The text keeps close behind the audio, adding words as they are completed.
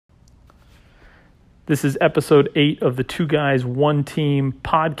This is episode 8 of the Two Guys, One Team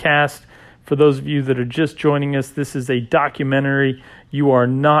podcast. For those of you that are just joining us, this is a documentary. You are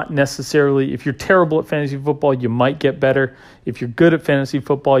not necessarily, if you're terrible at fantasy football, you might get better. If you're good at fantasy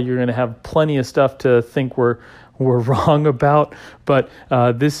football, you're going to have plenty of stuff to think we're wrong about. But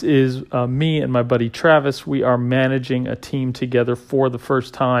this is me and my buddy Travis. We are managing a team together for the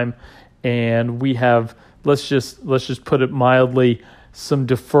first time, and we have, let's just put it mildly, some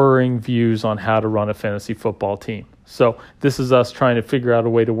differing views on how to run a fantasy football team. So this is us trying to figure out a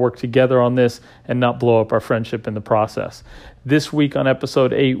way to work together on this and not blow up our friendship in the process. This week on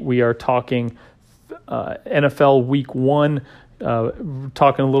episode 8, we are talking NFL Week 1,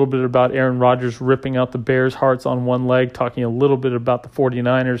 talking a little bit about Aaron Rodgers ripping out the Bears' hearts on one leg, talking a little bit about the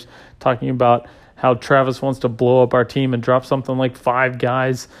 49ers, talking about how Travis wants to blow up our team and drop something like 5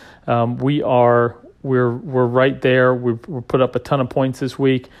 guys. We're right there. We've put up a ton of points this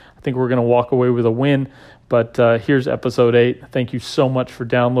week. I think we're going to walk away with a win. But here's episode 8. Thank you so much for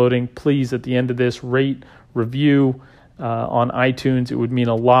downloading. Please, at the end of this, rate, review on iTunes. It would mean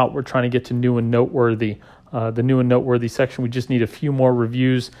a lot. We're trying to get to new and noteworthy. The new and noteworthy section, we just need a few more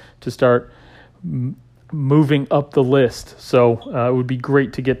reviews to start moving up the list. So it would be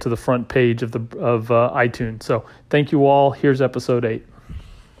great to get to the front page of iTunes. So thank you all. Here's episode 8.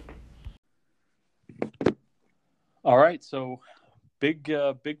 All right, so big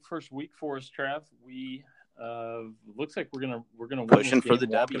first week for us, Trav. We looks like we're gonna win pushing this game for the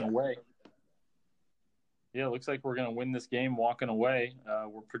W. away. Yeah, looks like we're gonna win this game walking away.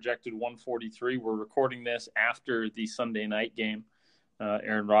 We're projected 143. We're recording this after the Sunday night game.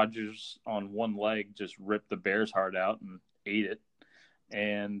 Aaron Rodgers on one leg just ripped the Bears' heart out and ate it,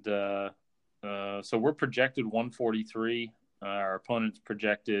 and so we're projected 143. Our opponent's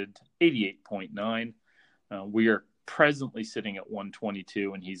projected 88.9. We are presently sitting at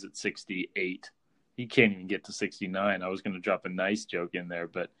 122, and he's at 68. He can't even get to 69. I was going to drop a nice joke in there,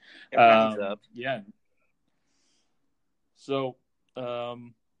 but yeah. So, all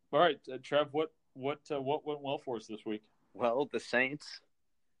right, Trev, what went well for us this week? Well, the Saints.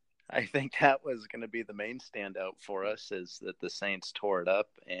 I think that was going to be the main standout for us, is that the Saints tore it up,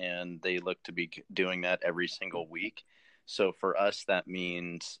 and they look to be doing that every single week. So for us, that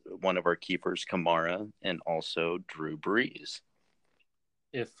means one of our keepers, Kamara, and also Drew Brees.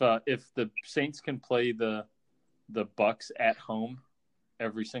 If the Saints can play the Bucs at home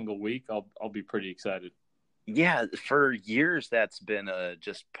every single week, I'll be pretty excited. Yeah, for years that's been a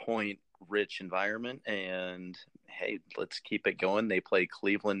just point-rich environment, and hey, let's keep it going. They play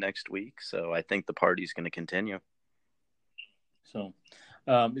Cleveland next week, so I think the party's going to continue. So,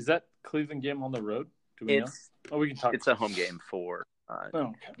 is that Cleveland game on the road? Do we know? Oh, we can talk. It's a home game for,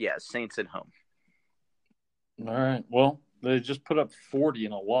 Saints at home. All right. Well, they just put up 40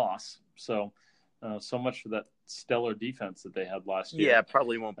 in a loss, so much for that stellar defense that they had last year. Yeah,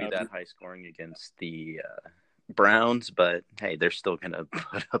 probably won't be that high scoring against the Browns, but hey, they're still going to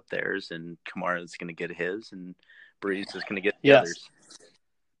put up theirs, and Kamara's going to get his, and Brees is going to get the others.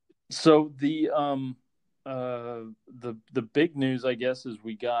 So the big news, I guess, is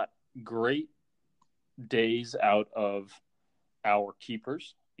we got great days out of our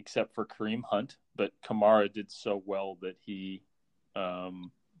keepers, except for Kareem Hunt, but Kamara did so well that he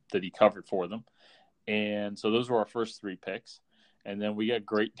covered for them, and so those were our first 3 picks. And then we got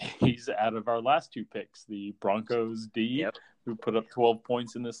great days out of our last 2 picks, the Broncos D, who put up 12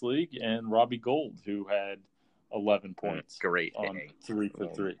 points in this league, and Robbie Gould, who had 11 points. Great on day. 3 for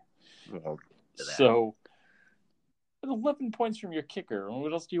 3. So 11 points from your kicker.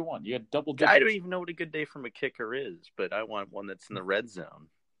 What else do you want? You got double digits. I don't even know what a good day from a kicker is, but I want one that's in the red zone.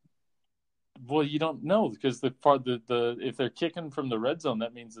 Well, you don't know, because if they're kicking from the red zone,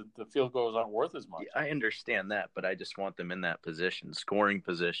 that means that the field goals aren't worth as much. Yeah, I understand that, but I just want them in that position, scoring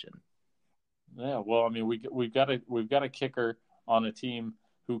position. Yeah, well, I mean, we've got a kicker on a team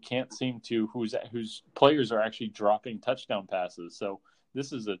who can't seem to whose players are actually dropping touchdown passes. So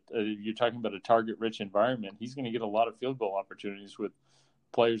this is you're talking about a target-rich environment. He's going to get a lot of field goal opportunities with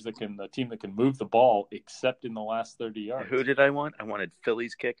players a team that can move the ball, except in the last 30 yards. Who did I want? I wanted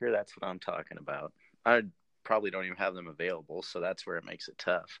Philly's kicker. That's what I'm talking about. I probably don't even have them available, so that's where it makes it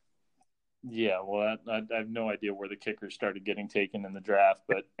tough. Yeah, well, I have no idea where the kickers started getting taken in the draft,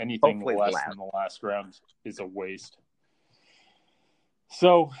 but anything less than the last round is a waste.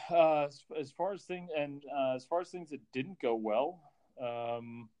 So as far as things that didn't go well,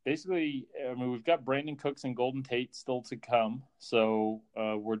 basically, I mean, we've got Brandon Cooks and Golden Tate still to come. So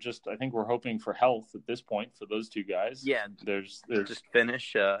I think we're hoping for health at this point for those 2 guys. Yeah, there's just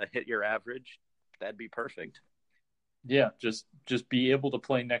finish, hit your average. That'd be perfect. Yeah, just be able to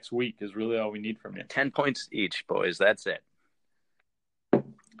play next week is really all we need from you. 10 points each, boys. That's it.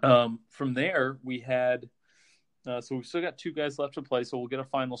 From there, we had so we've still got 2 guys left to play, so we'll get a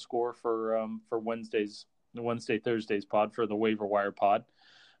final score for Thursday's pod for the waiver wire pod.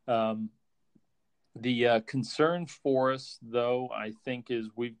 The concern for us, though, I think, is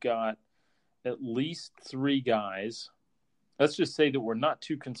we've got at least 3 guys. Let's just say that we're not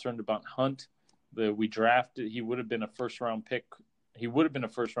too concerned about Hunt. We drafted. He would have been a first-round pick. He would have been a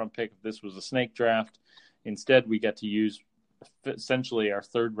first-round pick if this was a snake draft. Instead, we got to use essentially our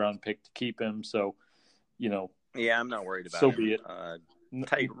 3rd-round pick to keep him. So, yeah, I'm not worried about so him. Be it.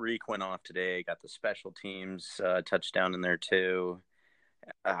 Tyreek went off today. Got the special teams touchdown in there too.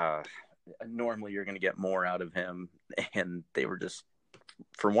 Normally, you're going to get more out of him, and they were just,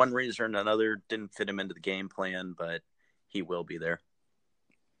 for one reason or another, didn't fit him into the game plan. But he will be there.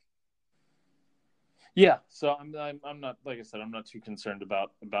 Yeah, so I'm not, like I said, I'm not too concerned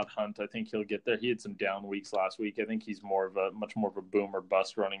about Hunt. I think he'll get there. He had some down weeks last week. I think he's much more of a boom or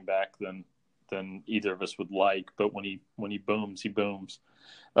bust running back than either of us would like. But when he booms, he booms.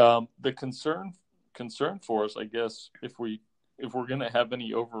 The concern for us, I guess, if we're going to have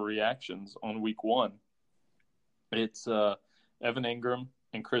any overreactions on week 1, it's Evan Ingram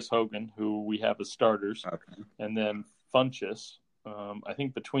and Chris Hogan, who we have as starters, okay. And then Funchess. I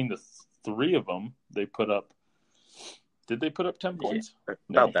think between the 3 of them, they put up. Did they put up 10 points? Yeah,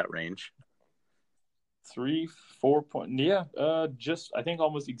 about that range. 3, 4 points. Yeah, just I think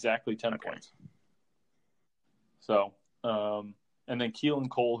almost exactly 10 points. So, and then Keelan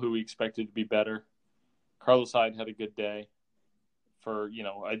Cole, who we expected to be better. Carlos Hyde had a good day.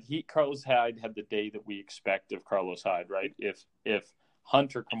 Carlos Hyde had the day that we expect of Carlos Hyde, right? If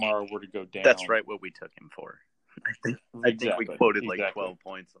Hunter Kamara were to go down, that's right. What we took him for. I think we quoted like 12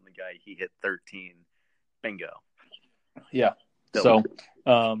 points on the guy. He hit 13. Bingo. Yeah. So,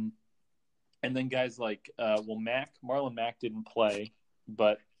 and then guys like, Marlon Mack didn't play,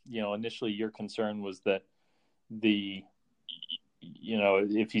 but initially your concern was that if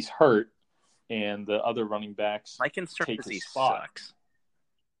he's hurt and the other running backs, my concern take is he spot. Sucks.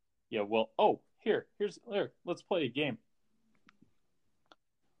 Yeah. Well, here, let's play a game.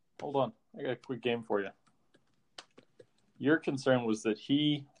 Hold on, I got a quick game for you. Your concern was that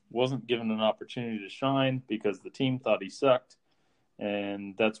he wasn't given an opportunity to shine because the team thought he sucked,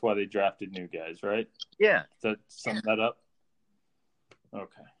 and that's why they drafted new guys, right? Yeah. Does that sum that up?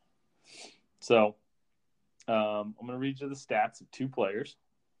 Okay. So I'm going to read you the stats of 2 players.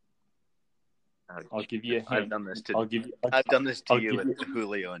 I'll give you a hint. I've done this to you with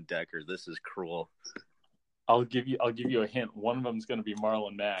Julio and Decker. This is cruel. I'll give you a hint. One of them is going to be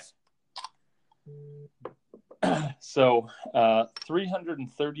Marlon Mack. So,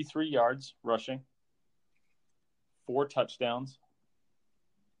 333 yards rushing, 4 touchdowns,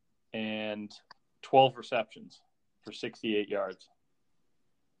 and 12 receptions for 68 yards.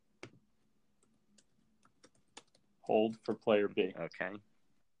 Hold for player B. Okay.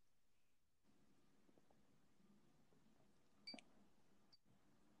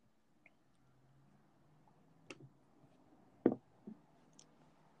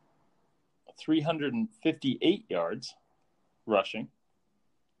 $358 yards rushing,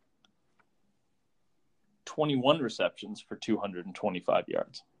 21 receptions for 225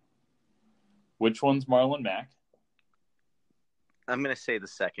 yards. Which one's Marlon Mack? I'm going to say the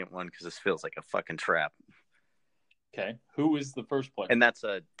second one because this feels like a fucking trap. Okay. Who is the first player? And that's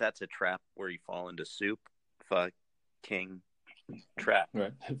a trap where you fall into soup. Fucking trap.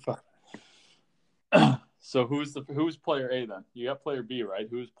 Right. So who's player A then? You got player B, right?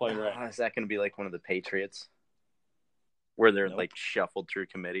 Who's player A? Is that going to be like one of the Patriots where they're Nope. like shuffled through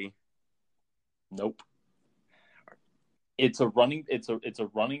committee? Nope. It's a running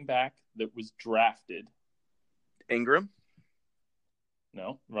back that was drafted. Ingram?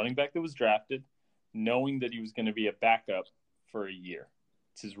 No, running back that was drafted knowing that he was going to be a backup for a year.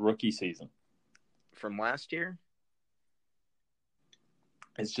 It's his rookie season. From last year?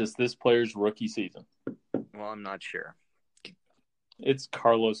 It's just this player's rookie season. Well, I'm not sure. It's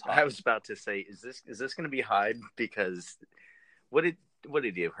Carlos Hyde. I was about to say, is this going to be Hyde? Because what did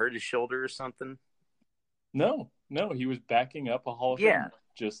he have? Hurt his shoulder or something? No, he was backing up a Hall of Famer,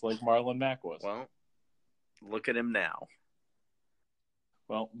 just like Marlon Mack was. Well, look at him now.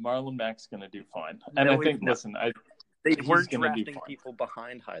 Well, Marlon Mack's going to do fine. And I think, they weren't drafting people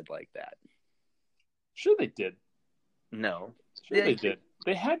behind Hyde like that. Sure they did. No. Sure they did.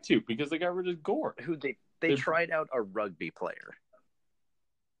 They had to because they got rid of Gore. Who they tried out a rugby player.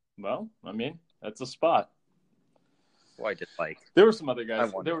 Well, I mean, that's a spot. who I did like. There were some other I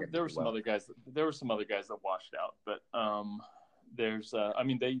guys. wanted There him to were do some well. other guys. There were some other guys that washed out. But there's. I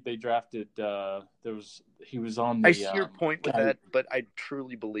mean, they drafted. He was on the. I see your point with guy. that, but I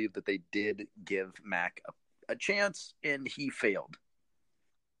truly believe that they did give Mac a chance, and he failed.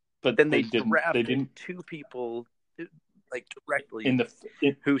 But Then they they didn't. drafted They didn't two people like directly in the.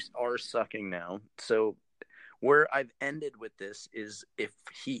 who are sucking now. So where I've ended with this is if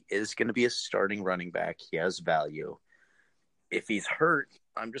he is going to be a starting running back, he has value. If he's hurt,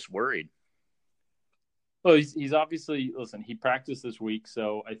 I'm just worried. Well, he's obviously listen. He practiced this week,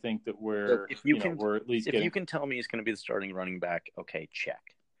 so I think that we're we're at least you can tell me he's going to be the starting running back, okay, check.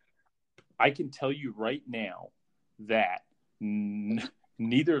 I can tell you right now that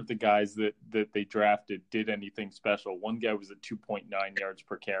neither of the guys that they drafted did anything special. One guy was at 2.9 yards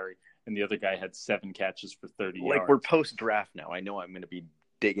per carry, and the other guy had 7 catches for 30 yards. Like, we're post-draft now. I know I'm going to be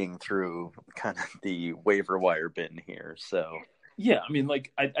digging through kind of the waiver wire bin here, so... Yeah, I mean,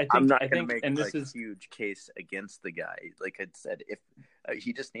 like, I think... I'm not going to make and a huge case against the guy. Like I said, if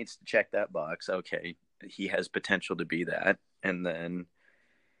he just needs to check that box, okay, he has potential to be that, and then...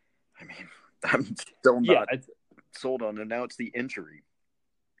 I mean, I'm still not sold on it. Now it's the injury.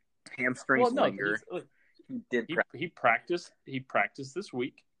 Hamstrings linger. He practiced this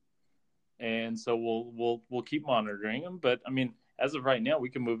week, and so we'll keep monitoring him. But I mean, as of right now,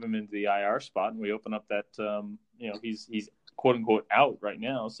 we can move him into the IR spot, and we open up that he's quote unquote out right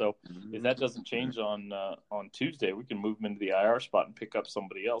now. So if that doesn't change on Tuesday, we can move him into the IR spot and pick up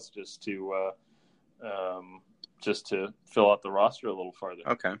somebody else just to fill out the roster a little farther.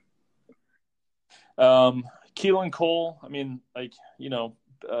 Okay. Keelan Cole, I mean, like, one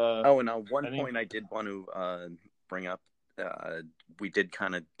point I did want to bring up, we did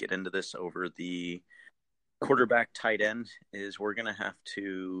kind of get into this over the quarterback tight end, is we're going to have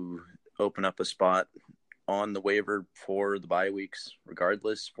to open up a spot on the waiver for the bye weeks,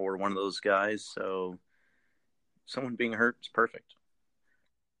 regardless, for one of those guys. So someone being hurt is perfect.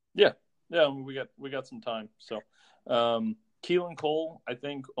 Yeah, we got some time. So Keelan Cole, I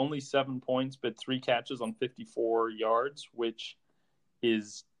think only 7 points, but 3 catches on 54 yards, which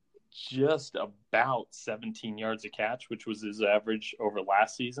is just about 17 yards a catch, which was his average over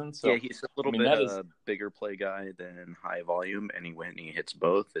last season. So yeah, he's a little bit a bigger play guy than high volume, and when he hits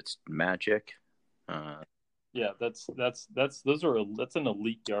both, it's magic. Yeah, that's an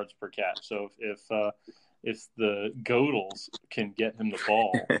elite yards per catch. So if the Godels can get him the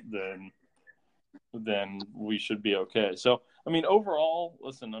ball, then we should be okay. So, I mean, overall,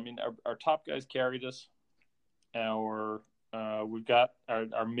 listen, I mean, our top guys carried us. We've got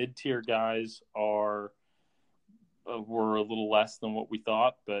our mid-tier guys were a little less than what we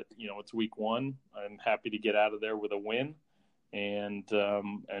thought, but it's week 1. I'm happy to get out of there with a win and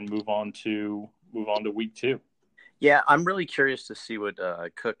move on to week 2. Yeah, I'm really curious to see what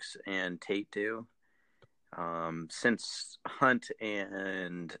Cooks and Tate do. Since Hunt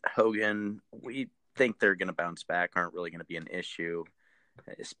and Hogan, we think they're going to bounce back, aren't really going to be an issue,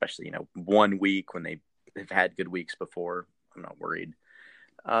 especially 1 week when they've had good weeks before. I'm not worried.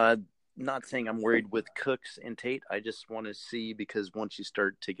 Not saying I'm worried with Cooks and Tate. I just want to see, because once you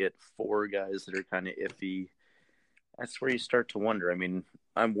start to get 4 guys that are kind of iffy, that's where you start to wonder. I mean,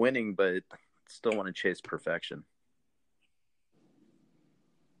 I'm winning, but still want to chase perfection.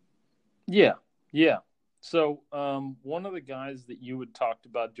 Yeah. So one of the guys that you had talked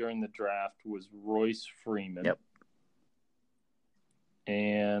about during the draft was Royce Freeman. Yep.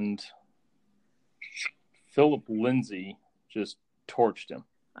 And Philip Lindsay just torched him.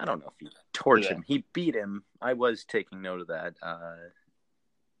 I don't know if he torched him. He beat him. I was taking note of that.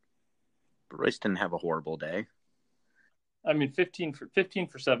 But Royce didn't have a horrible day. I mean, 15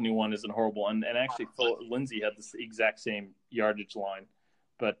 for 71 isn't horrible. And actually, Philip Lindsay had the exact same yardage line.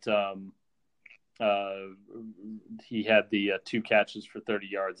 But he had the 2 catches for 30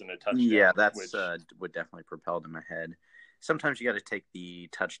 yards and a touchdown. Yeah, that's would definitely propel him ahead. Sometimes you got to take the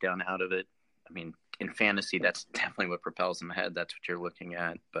touchdown out of it. I mean, in fantasy, that's definitely what propels them ahead. That's what you're looking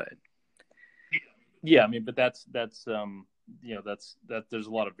at. But yeah, I mean, but that's there's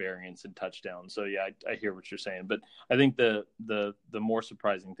a lot of variance in touchdowns. So yeah, I hear what you're saying. But I think the more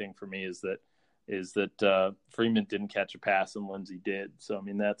surprising thing for me is that Freeman didn't catch a pass and Lindsay did. So I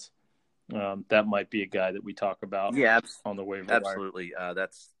mean, that might be a guy that we talk about. Yeah, on the waiver absolutely.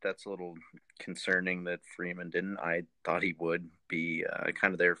 That's a little concerning that Freeman didn't. I thought he would be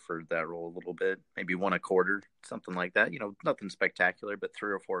kind of there for that role a little bit, maybe 1 a quarter, something like that. Nothing spectacular, but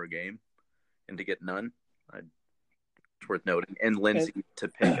 3 or 4 a game, and to get none, it's worth noting. And Lindsay to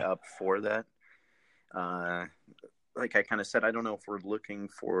pick up for that. Like I kind of said, I don't know if we're looking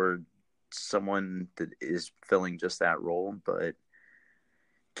for someone that is filling just that role, but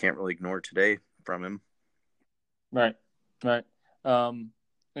can't really ignore today from him. Right.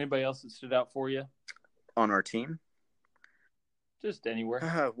 Anybody else that stood out for you on our team? Just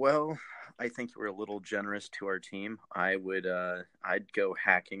anywhere. Well, I think you were a little generous to our team. I'd go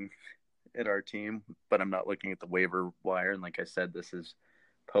hacking at our team, but I'm not looking at the waiver wire. And like I said, this is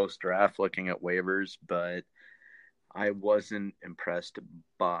post-draft looking at waivers, but I wasn't impressed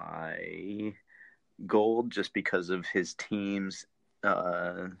by Gold just because of his team's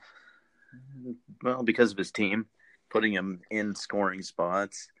because of his team putting him in scoring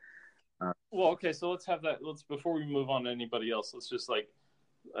spots. Well, okay, so let's have that. Before we move on to anybody else, let's just I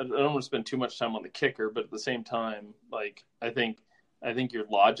don't want to spend too much time on the kicker, but at the same time, I think your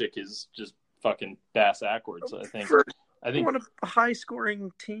logic is just fucking bass backwards. I think you want a high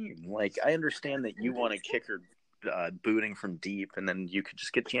scoring team. I understand that you want a kicker booting from deep, and then you could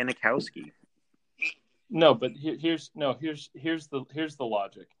just get Janikowski. No, but here's the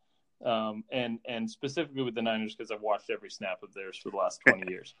logic, and specifically with the Niners, because I've watched every snap of theirs for the last 20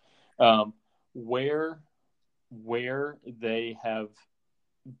 years, where they have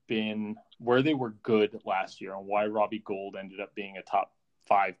been, where they were good last year, and why Robbie Gould ended up being a top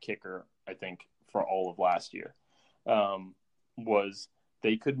 5 kicker, I think, for all of last year, was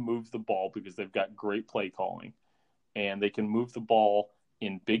they could move the ball because they've got great play calling, and they can move the ball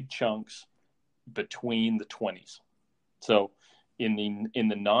in big chunks between the 20s. So in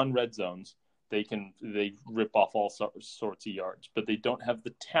the non-red zones, they rip off all sorts of yards, but they don't have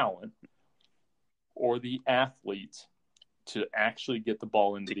the talent or the athletes to actually get the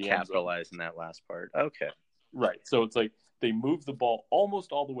ball into the end zone. Capitalize in that last part. Okay. Right. So it's they move the ball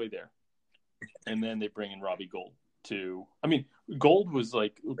almost all the way there, and then they bring in Robbie Gould Gould was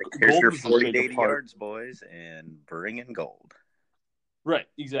here's your 40 to 80 yards, boys, and bring in Gould. Right,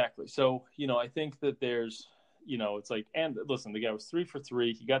 exactly. So, I think that there's, and listen, the guy was 3 for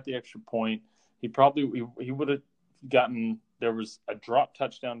 3. He got the extra point. He probably, he would have gotten, there was a drop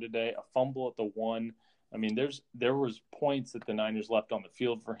touchdown today, a fumble at the 1. There was points that the Niners left on the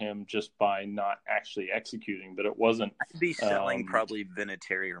field for him just by not actually executing, but it wasn't. I'd be selling probably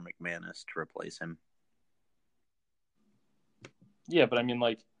Vinatieri or McManus to replace him. Yeah, but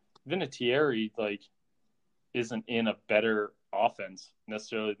Vinatieri, isn't in a better offense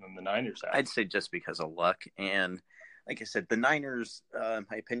necessarily than the Niners have. I'd say just because of luck. And like I said, the Niners,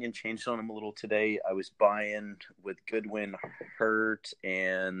 my opinion changed on them a little today. I was buying with Goodwin hurt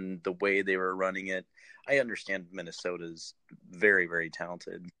and the way they were running it. I understand Minnesota's very, very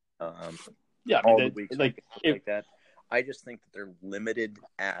talented. All the weeks like that. I just think that they're limited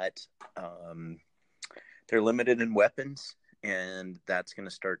in weapons. And that's going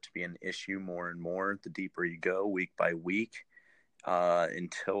to start to be an issue more and more the deeper you go week by week,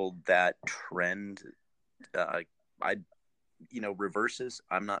 until that trend reverses.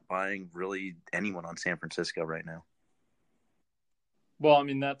 I'm not buying really anyone on San Francisco right now. Well,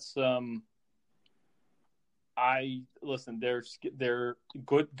 that's they're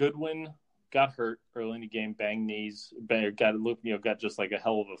Goodwin got hurt early in the game, banged knees, got just like a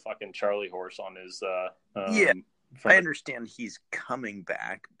hell of a fucking Charlie horse on his I understand he's coming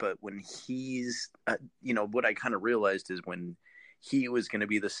back, but when he's, what I kind of realized is when he was going to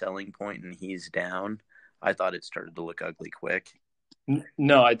be the selling point and he's down, I thought it started to look ugly quick.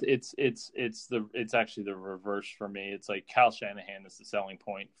 No, it's actually the reverse for me. It's Kyle Shanahan is the selling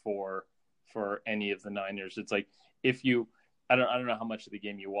point for any of the Niners. It's if you, I don't know how much of the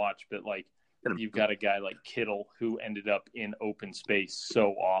game you watch, but you've got a guy like Kittle who ended up in open space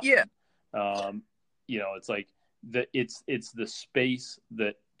so often. Yeah. It's the space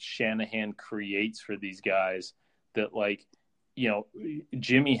that Shanahan creates for these guys that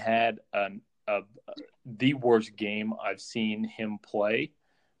Jimmy had the worst game I've seen him play.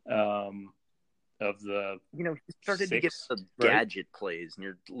 He started to get some gadget plays, and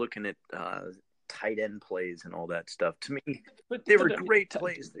you're looking at tight end plays and all that stuff. To me, they were great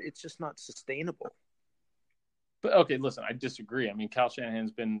plays. It's just not sustainable. But okay, listen, I disagree. Kyle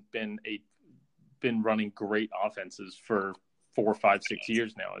Shanahan's been running great offenses for 4, 5, 6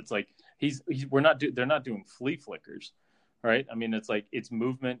 years now. It's they're not doing flea flickers, right? It's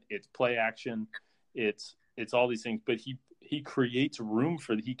movement, it's play action, it's all these things. But he creates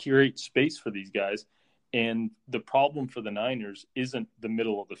he creates space for these guys. And the problem for the Niners isn't the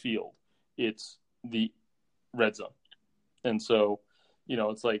middle of the field; it's the red zone. And so,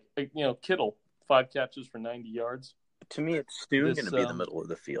 Kittle 5 catches for 90 yards. To me, it's soon going to be the middle of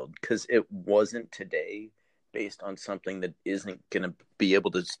the field because it wasn't today based on something that isn't going to be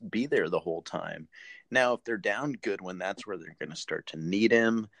able to be there the whole time. Now, if they're down Goodwin, that's where they're going to start to need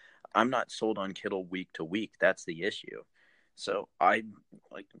him. I'm not sold on Kittle week to week. That's the issue. So I'm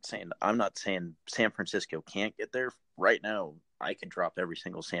saying, I'm not saying San Francisco can't get there right now. I could drop every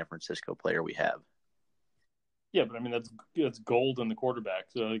single San Francisco player we have. Yeah, but I mean that's gold in the quarterback.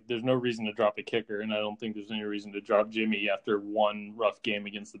 So there's no reason to drop a kicker, and I don't think there's any reason to drop Jimmy after one rough game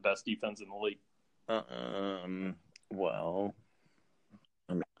against the best defense in the league. Well,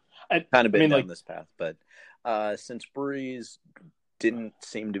 I've kind of been down this path, but since Breeze didn't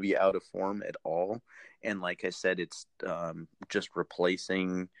seem to be out of form at all, and like I said, it's just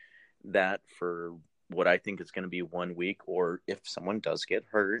replacing that for what I think is going to be 1 week, or if someone does get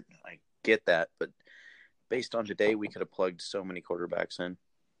hurt, I get that, but based on today, we could have plugged so many quarterbacks in.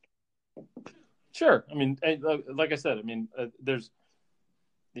 Sure. I mean, like I said, I mean,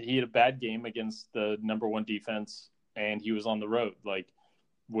 he had a bad game against the number one defense, and he was on the road, like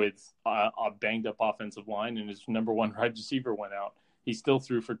with a banged up offensive line, and his number one wide receiver went out. He still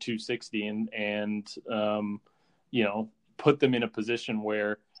threw for 260 and put them in a position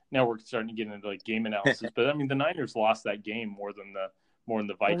where now we're starting to get into like game analysis. But I mean, the Niners lost that game more than the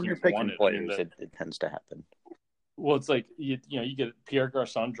Vikings wanted. Players, it tends to happen. Well, it's like you get Pierre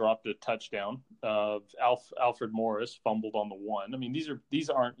Garçon dropped a touchdown. Alfred Morris fumbled on the one. I mean, these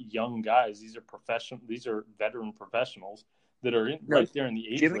aren't young guys. These are professional. These are veteran professionals that are right there in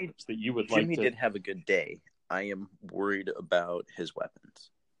the age range that you would like to. Jimmy did have a good day. I am worried about his weapons.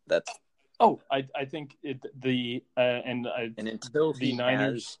 That's. Oh, I think until the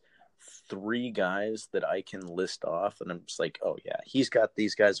Niners. 3 guys that I can list off, and I'm just like, oh yeah, he's got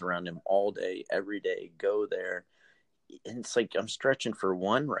these guys around him all day, every day. Go there, and it's like I'm stretching for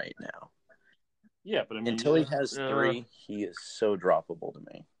 1 right now. Yeah, but I mean, until he has 3, he is so droppable to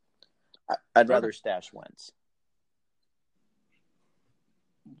me. I'd rather stash Wentz.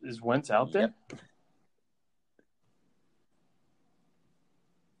 Is Wentz out there? Yep.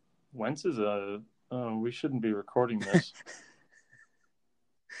 Wentz is we shouldn't be recording this.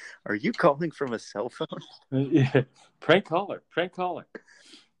 Are you calling from a cell phone? Yeah, prank caller.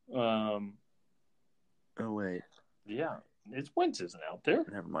 Oh wait. Yeah, it's Wentz isn't out there.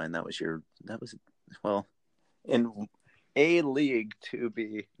 Never mind. That was well, in a league to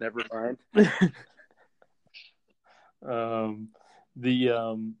be. Never mind. No,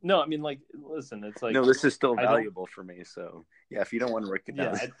 I mean, like, listen, it's like no. This is still valuable for me. So yeah, if you don't want to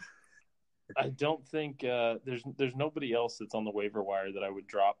recognize. Yeah, I don't think there's nobody else that's on the waiver wire that I would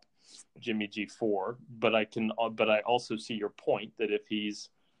drop Jimmy G for, but I also see your point that if he's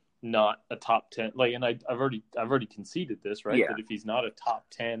not a top 10, like, and I've already conceded this, right? Yeah. That if he's not a top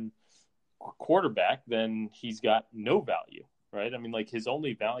 10 quarterback, then he's got no value, right? I mean, like, his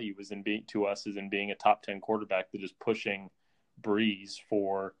only value is in being a top 10 quarterback that is pushing Breeze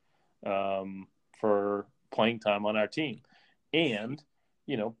for playing time on our team, and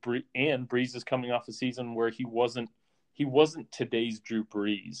Breeze is coming off a season where he wasn't today's Drew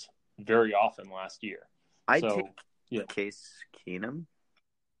Brees very often last year. I take Case Keenum,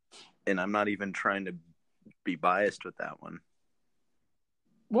 and I'm not even trying to be biased with that one.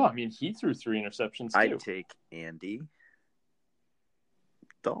 Well, I mean, he threw 3 interceptions too. I'd take Andy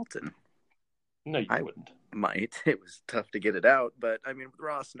Dalton. No, you wouldn't. Might. It was tough to get it out, but I mean, with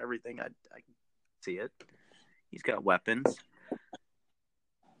Ross and everything, I can see it. He's got weapons.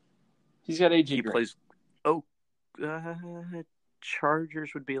 He's got AJ. He plays.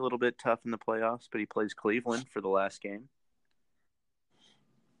 Chargers would be a little bit tough in the playoffs, but he plays Cleveland for the last game.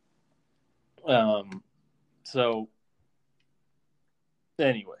 So,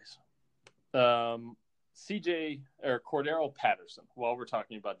 anyways, CJ or Cordero Patterson. While we're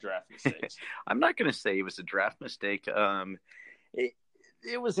talking about draft mistakes, I'm not going to say it was a draft mistake. It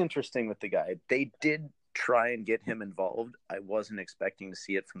was interesting with the guy. They did try and get him involved. I wasn't expecting to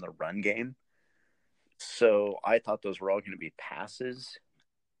see it from the run game. So I thought those were all going to be passes.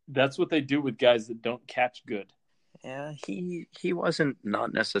 That's what they do with guys that don't catch good. Yeah, he wasn't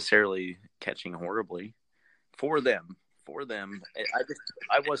not necessarily catching horribly for them.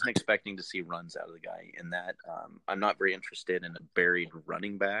 I wasn't expecting to see runs out of the guy in that. I'm not very interested in a buried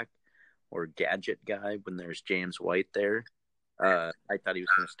running back or gadget guy when there's James White there. I thought he was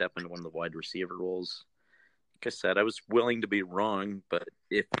going to step into one of the wide receiver roles. Like I said, I was willing to be wrong, but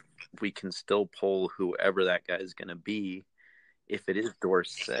if we can still pull whoever that guy is going to be, if it is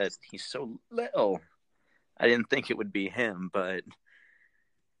Dorsett, he's so little. I didn't think it would be him, but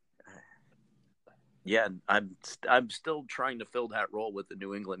yeah, I'm still trying to fill that role with the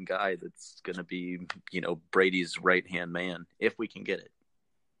New England guy that's going to be, Brady's right-hand man, if we can get it.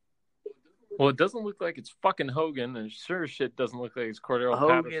 Well, it doesn't look like it's fucking Hogan, and sure shit doesn't look like it's Cordero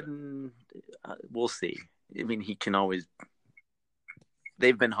Hogan, Patterson. We'll see. I mean, he can always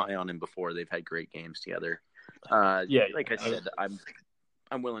they've been high on him before. They've had great games together. Like I said, I'm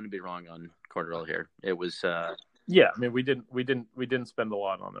willing to be wrong on Cordell here. It was yeah. I mean, we didn't spend a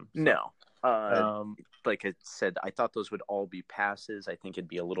lot on him. So. No. Like I said, I thought those would all be passes. I think it'd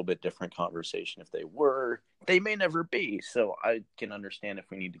be a little bit different conversation if they were. They may never be. So I can understand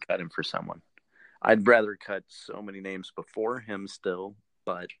if we need to cut him for someone. I'd rather cut so many names before him still,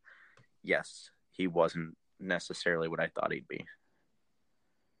 but yes, he wasn't necessarily what I thought he'd be.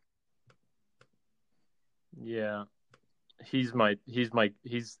 Yeah. He's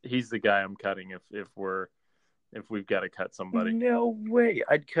the guy I'm cutting if we've got to cut somebody. No way.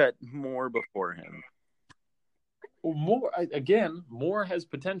 I'd cut Moore before him. Moore has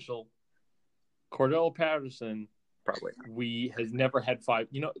potential. Cordell Patterson probably has never had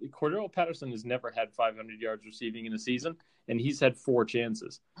Cordell Patterson has never had 500 yards receiving in a season, and he's had 4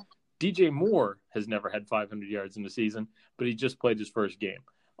 chances. DJ Moore has never had 500 yards in a season, but he just played his first game.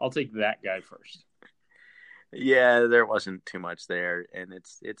 I'll take that guy first. Yeah, there wasn't too much there, and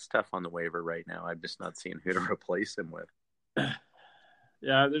it's tough on the waiver right now. I'm just not seeing who to replace him with.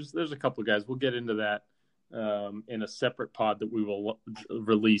 Yeah, there's a couple of guys. We'll get into that in a separate pod that we will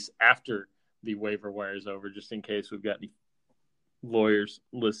release after the waiver wire is over, just in case we've got any lawyers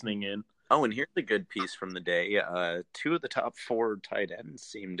listening in. Oh, and here's a good piece from the day. 2 of the top 4 tight ends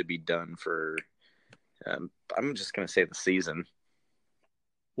seem to be done for, I'm just going to say the season.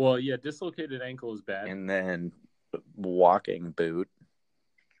 Well, yeah, dislocated ankle is bad. And then walking boot.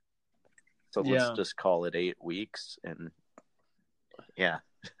 So let's just call it 8 weeks. And yeah.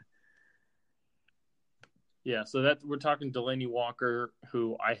 Yeah, so we're talking Delaney Walker,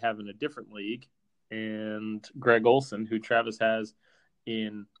 who I have in a different league, and Greg Olson, who Travis has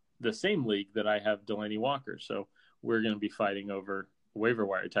in the same league that I have Delaney Walker. So we're going to be fighting over waiver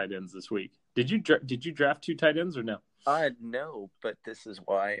wire tight ends this week. Did you draft 2 tight ends or no? No, but this is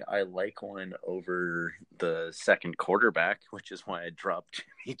why I like one over the second quarterback, which is why I dropped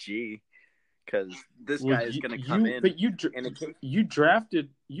Jimmy G, because this guy is going to come in. But you drafted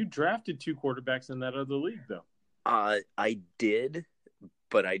 2 quarterbacks in that other league, though. I did,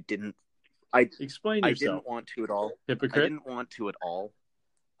 but I didn't. Explain yourself. I didn't want to at all. Hypocrite. I didn't want to at all.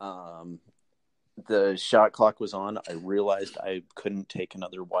 The shot clock was on. I realized I couldn't take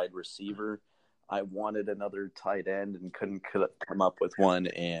another wide receiver. I wanted another tight end and couldn't come up with one,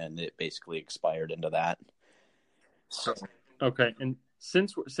 and it basically expired into that. So okay, and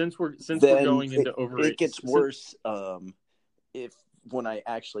since we're going into overrated, it gets worse. If when I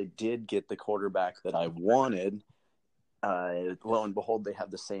actually did get the quarterback that I wanted, lo and behold, they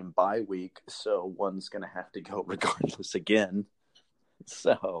have the same bye week, so one's going to have to go regardless again.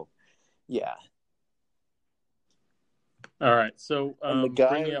 So, yeah. All right, so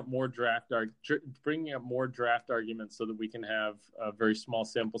bringing up more draft arguments so that we can have a very small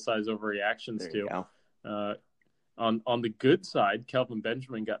sample size overreactions to. On the good side, Kelvin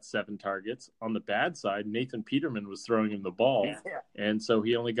Benjamin got 7 targets. On the bad side, Nathan Peterman was throwing him the ball, and so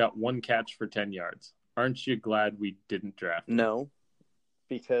he only got 1 catch for 10 yards. Aren't you glad we didn't draft him? No,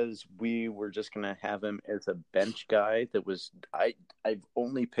 because we were just going to have him as a bench guy. I've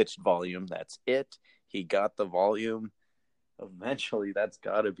only pitched volume. That's it. He got the volume. Eventually, that's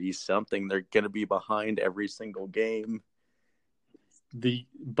got to be something. They're going to be behind every single game. The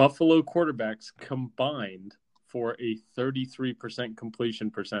Buffalo quarterbacks combined for a 33%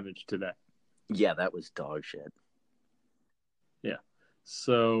 completion percentage today. Yeah, that was dog shit. Yeah.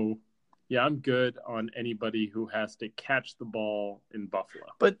 So, yeah, I'm good on anybody who has to catch the ball in Buffalo.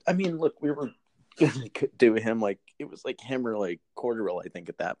 But, I mean, look, we were going to do him like – it was like him or like Corderell, I think,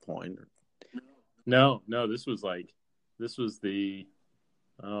 at that point. No, this was the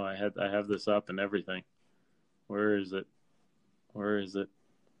 – I have this up and everything. Where is it?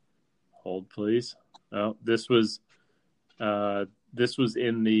 Hold, please. Oh, this was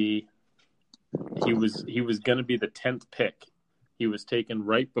in the he was going to be the 10th pick. He was taken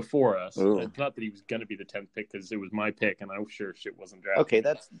right before us. Ooh. It's not that he was going to be the 10th pick because it was my pick, and I'm sure shit wasn't drafted. Okay,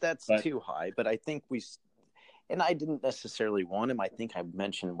 that's too high, but I think and I didn't necessarily want him. I think I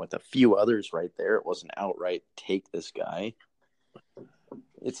mentioned with a few others right there. It wasn't outright take this guy.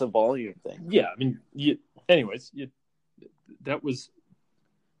 It's a volume thing. Yeah, I mean, that was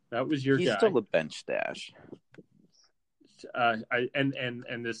your guy. He's still a bench stash.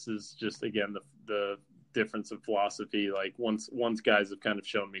 And this is just again the difference of philosophy. Like once guys have kind of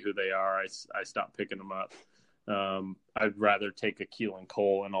shown me who they are, I stop picking them up. I'd rather take a Keelan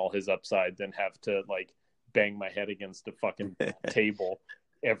Cole and all his upside than have to like bang my head against a fucking table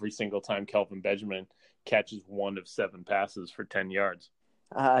every single time Kelvin Benjamin catches 1 of 7 passes for 10 yards.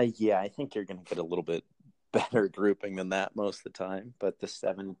 Yeah, I think you're going to get a little bit better grouping than that most of the time. But the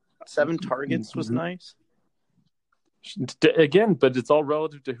seven targets was nice. Again, but it's all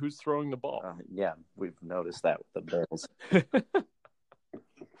relative to who's throwing the ball. Yeah, we've noticed that with the Bills.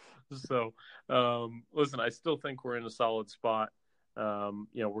 So, listen, I still think we're in a solid spot. We're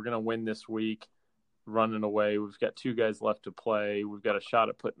going to win this week, running away. We've got 2 guys left to play. We've got a shot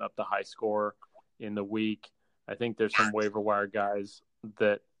at putting up the high score in the week. I think there's some waiver wire guys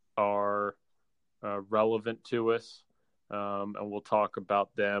that are relevant to us, and we'll talk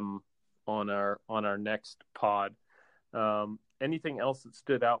about them on our next pod. Anything else that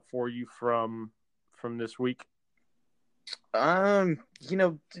stood out for you from this week?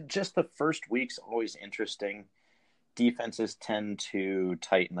 Just the first week's always interesting. Defenses tend to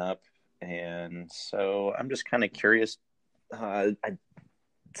tighten up, and so I'm just kind of curious. I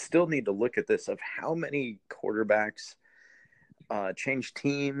still need to look at this of how many quarterbacks changed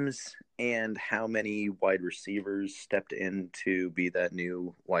teams and how many wide receivers stepped in to be that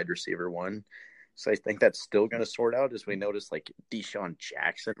new wide receiver one. So I think that's still going to sort out as we notice like Deshaun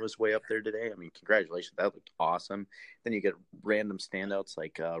Jackson was way up there today. I mean, congratulations. That looked awesome. Then you get random standouts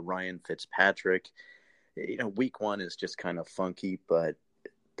like Ryan Fitzpatrick. Week 1 is just kind of funky, but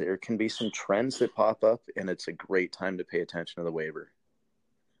there can be some trends that pop up, and it's a great time to pay attention to the waiver.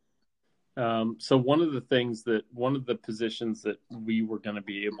 So one of the positions that we were going to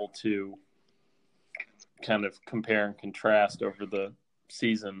be able to kind of compare and contrast over the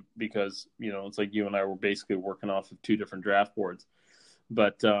season, because it's like you and I were basically working off of 2 different draft boards,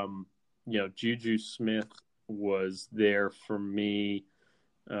 but Juju Smith was there for me.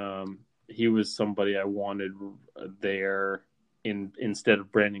 He was somebody I wanted there instead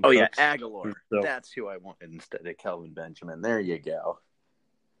of Brandon Cooks. Yeah, Aguilar. So, that's who I wanted instead of Kelvin Benjamin. There you go.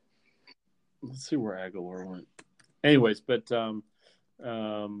 Let's see where Aguilar went. Anyways, but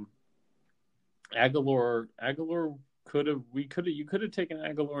Aguilar you could have taken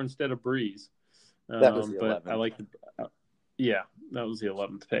Aguilar instead of Breeze. That was the 11th. But I like that was the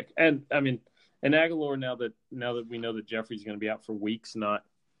 11th pick. And I mean, and Aguilar, now that we know that Jeffrey's going to be out for weeks, not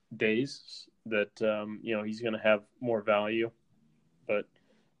days, that he's going to have more value. But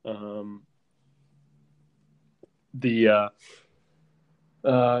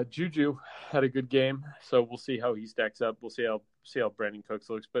Juju had a good game, so we'll see how he stacks up. We'll see how Brandon Cooks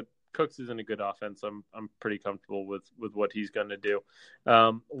looks, but Cooks is in a good offense. I'm pretty comfortable with what he's going to do.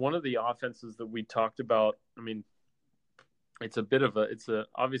 One of the offenses that we talked about, I mean, it's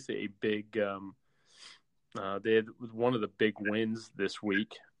obviously a big. They had one of the big wins this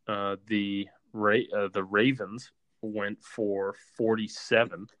week. The Ravens went for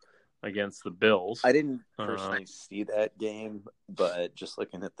 47 against the Bills. I didn't personally see that game, but just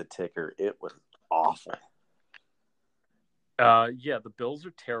looking at the ticker, it was awful. The Bills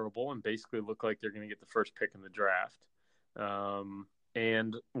are terrible and basically look like they're going to get the first pick in the draft.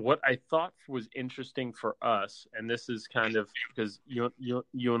 And what I thought was interesting for us, and this is kind of because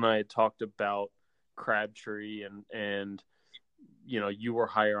you and I had talked about Crabtree and you were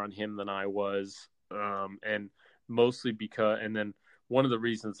higher on him than I was, and mostly because, and then one of the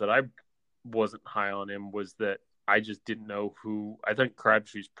reasons that I wasn't high on him was that I just didn't know who. I think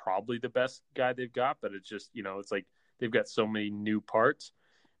Crabtree's probably the best guy they've got, but it's just it's like they've got so many new parts.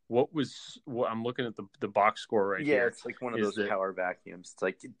 What I'm looking at the box score right here. Yeah, it's like one of those power vacuums. It's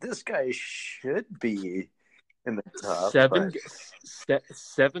like this guy should be in the top.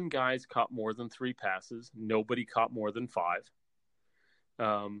 Seven guys caught more than 3 passes. Nobody caught more than 5.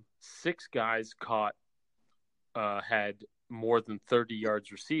 6 guys had more than 30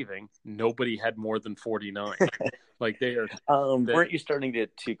 yards receiving. Nobody had more than 49. Like they are. Weren't you starting to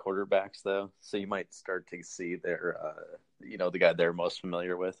get 2 quarterbacks though? So you might start to see their, the guy they're most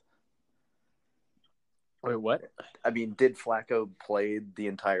familiar with. Wait, what? I mean, did Flacco play the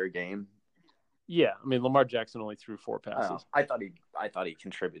entire game? Yeah, I mean Lamar Jackson only threw 4 passes. Oh, I thought he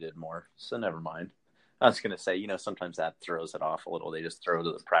contributed more. So never mind. I was going to say, sometimes that throws it off a little. They just throw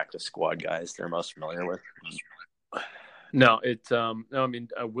to the practice squad guys they're most familiar with. No,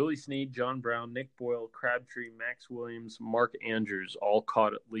 Willie Snead, John Brown, Nick Boyle, Crabtree, Max Williams, Mark Andrews all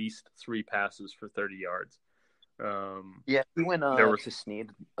caught at least 3 passes for 30 yards. He went to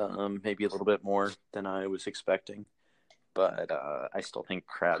Snead maybe a little bit more than I was expecting, but I still think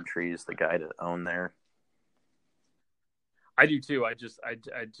Crabtree is the guy to own there. I do too. I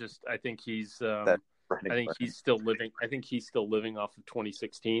think he's. I think he's still living. I think he's still living off of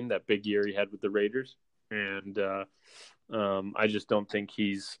 2016, that big year he had with the Raiders, and I just don't think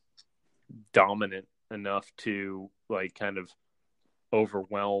he's dominant enough to like kind of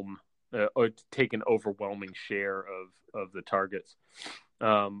overwhelm or take an overwhelming share of the targets.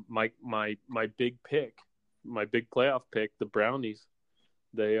 My big pick my big playoff pick, the Brownies.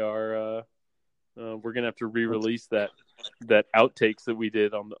 They are. We're gonna have to re-release that outtakes that we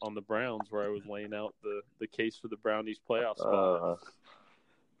did on the Browns, where I was laying out the case for the Brownies playoff spot.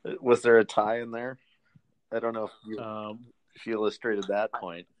 Was there a tie in there? I don't know if you illustrated that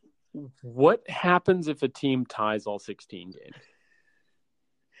point. What happens if a team ties all 16 games?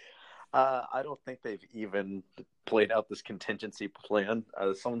 I don't think they've even played out this contingency plan.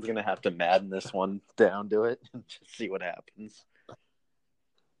 Someone's going to have to Madden this one down to it and just see what happens.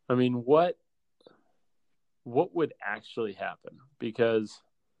 I mean, what would actually happen? Because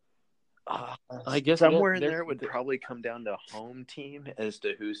I guess somewhere in there it would probably come down to home team as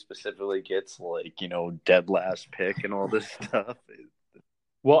to who specifically gets, like, dead last pick and all this stuff.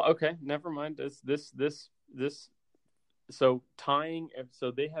 Well, okay, never mind. This. So tying,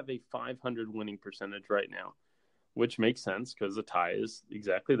 so they have a 500 winning percentage right now, which makes sense because a tie is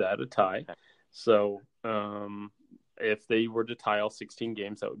exactly that, a tie. So if they were to tie all 16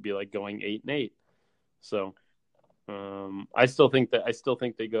 games, that would be like going 8-8. So I still think they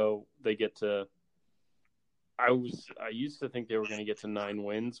get to. I used to think they were going to get to 9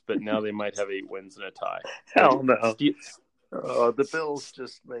 wins, but now they might have 8 wins and a tie. Hell no. The Bills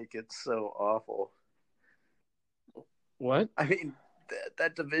just make it so awful. What? I mean,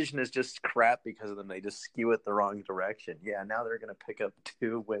 that division is just crap because of them. They just skew it the wrong direction. Yeah, now they're going to pick up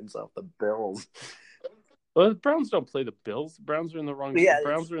 2 wins off the Bills. Well, the Browns don't play the Bills. The Browns are in the wrong. Yeah, the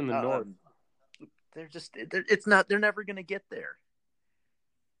Browns are in the north. They're never going to get there.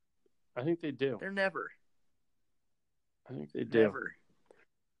 I think they do. They're never. I think they do. Never.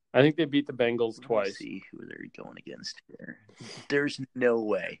 I think they beat the Bengals twice. Let's see who they're going against here. There's no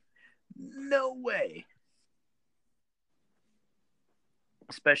way. No way.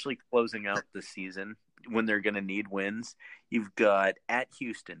 Especially closing out the season when they're going to need wins. You've got at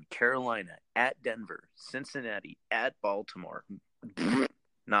Houston, Carolina, at Denver, Cincinnati, at Baltimore.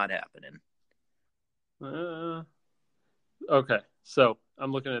 Not happening. Okay, so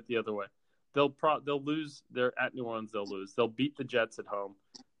I'm looking at it the other way. They'll lose. They're at New Orleans. They'll lose. They'll beat the Jets at home.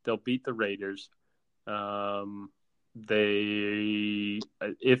 They'll beat the Raiders.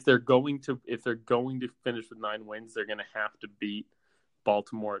 If they're going to finish with 9 wins, they're going to have to beat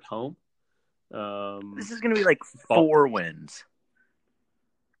Baltimore at home. This is going to be like 4 wins.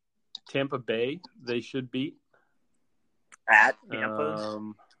 Tampa Bay, they should beat. At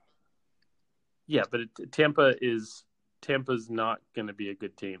Tampa? Yeah, but Tampa's not going to be a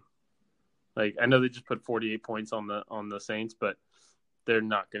good team. Like, I know they just put 48 points on the Saints, but they're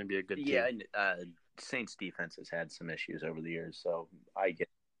not going to be a good team. Yeah, Saints defense has had some issues over the years, so I get.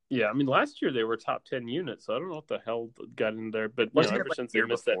 Yeah, I mean, last year they were top 10 units, so I don't know what the hell got in there. But ever since they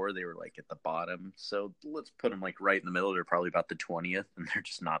missed before, they were like at the bottom. So let's put them like right in the middle. They're probably about the 20th, and they're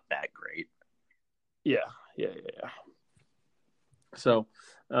just not that great. Yeah. So,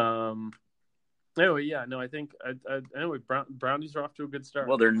 anyway, yeah, no, I think anyway, Brownies are off to a good start.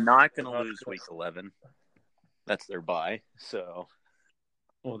 Well, they're not going to lose week 11. That's their bye. So,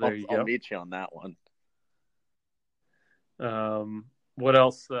 well, there you go. I'll meet you on that one. What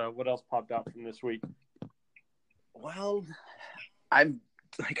else popped out from this week? Well, I'm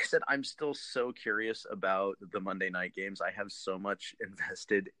still so curious about the Monday night games. I have so much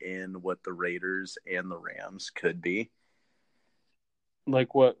invested in what the Raiders and the Rams could be.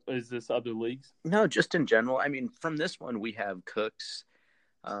 Like, what is this, other leagues? No, just in general. I mean, from this one we have Cooks.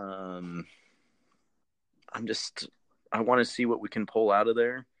 I want to see what we can pull out of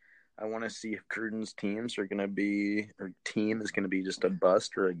there. I want to see if Gruden's team is going to be just a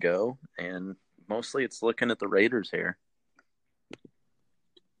bust or a go, and mostly it's looking at the Raiders here.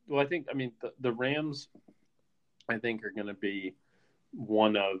 Well, the Rams, I think, are going to be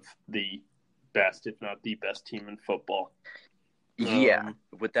one of the best, if not the best team in football. Yeah,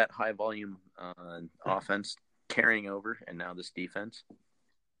 with that high volume offense carrying over, and now this defense.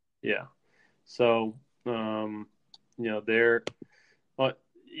 Yeah, so they're.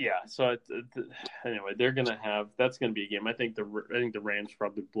 Yeah, so anyway, they're gonna have that's gonna be a game. I think the Rams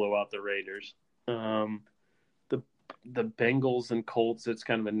probably blow out the Raiders. The Bengals and Colts, it's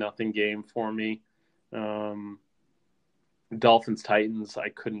kind of a nothing game for me. Dolphins Titans, I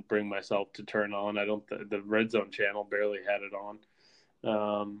couldn't bring myself to turn on. The Red Zone channel barely had it on.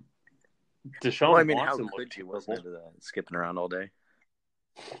 Deshaun Watson how could you wasn't into that skipping around all day?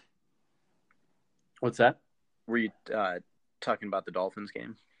 What's that? Were you talking about the Dolphins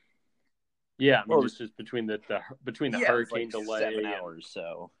game? Yeah, just between the hurricane like delay 7 hours.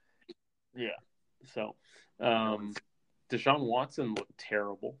 So yeah, so Deshaun Watson looked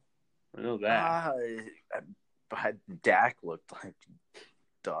terrible. I know that. But Dak looked like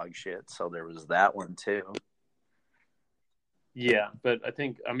dog shit. So there was that one too. Yeah, but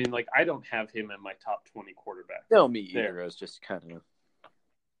I mean, like, I don't have him in my top 20 quarterback. No, me either. There. I was just kind of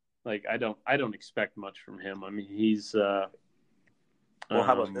like, I don't expect much from him. I mean, he's well.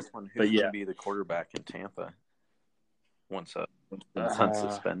 How about this one? Who's going to be the quarterback in Tampa once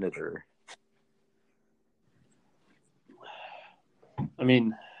suspended? Or I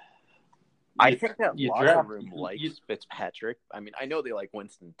mean, I think that locker room likes Fitzpatrick. I mean, I know they like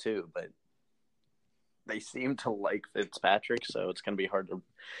Winston too, but they seem to like Fitzpatrick, so it's going to be hard to,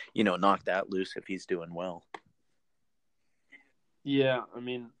 knock that loose if he's doing well. Yeah, I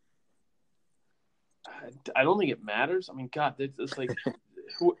mean, I don't think it matters. I mean, God, it's like,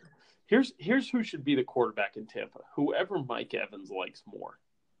 here's who should be the quarterback in Tampa. Whoever Mike Evans likes more.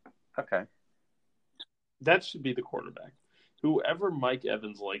 Okay. That should be the quarterback. Whoever Mike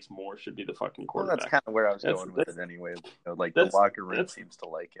Evans likes more should be the fucking quarterback. Well, that's kind of where I was going with it anyway. Like, the locker room seems to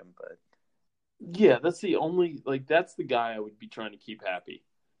like him, but... Yeah, that's the only, that's the guy I would be trying to keep happy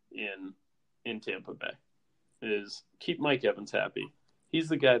in Tampa Bay, is keep Mike Evans happy. He's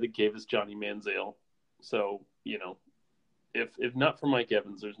the guy that gave us Johnny Manziel. So, if not for Mike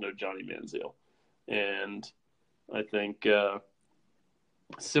Evans, there's no Johnny Manziel. And I think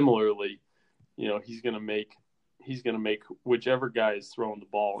similarly, he's going to make whichever guy is throwing the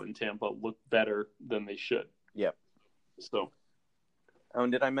ball in Tampa look better than they should. Yep. So. Oh,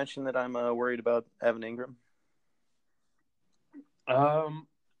 and did I mention that I'm worried about Evan Ingram? I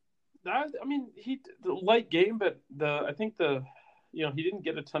mean, the light game, but I think he didn't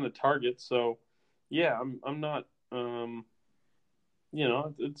get a ton of targets, so yeah, I'm not,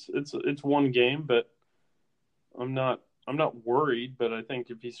 it's one game, but I'm not worried. But I think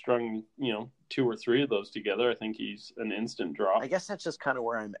if he strung, 2 or 3 of those together, I think he's an instant drop. I guess that's just kind of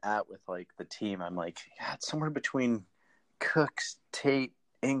where I'm at with like the team. I'm like, yeah, it's somewhere between Cooks, Tate,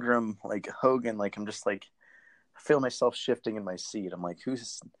 Ingram, like Hogan. Like, I'm just like, I feel myself shifting in my seat. I'm like,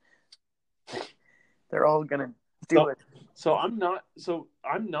 they're all gonna do it. So I'm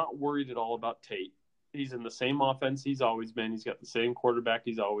not worried at all about Tate. He's in the same offense he's always been. He's got the same quarterback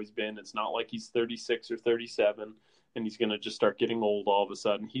he's always been. It's not like he's 36 or 37 and he's going to just start getting old all of a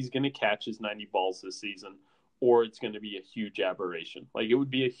sudden. He's going to catch his 90 balls this season, or it's going to be a huge aberration. Like, it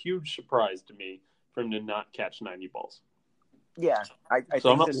would be a huge surprise to me for him to not catch 90 balls. Yeah, I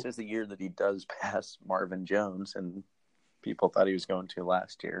think this is the year that he does pass Marvin Jones, and people thought he was going to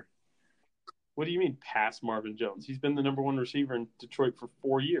last year. What do you mean pass Marvin Jones? He's been the number 1 receiver in Detroit for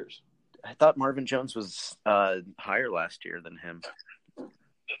 4 years. I thought Marvin Jones was higher last year than him.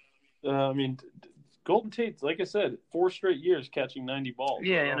 I mean, Golden Tate, like I said, 4 straight years catching 90 balls.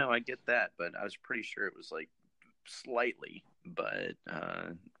 Yeah, I get that, but I was pretty sure it was like slightly, but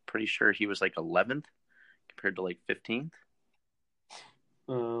pretty sure he was like 11th compared to like 15th.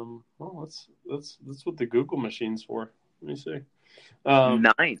 Well, that's what the Google machine's for. Let me see.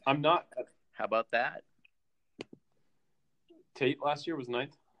 9th. I'm not. How about that? Tate last year was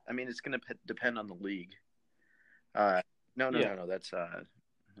 9th. I mean, it's going to depend on the league. No. That's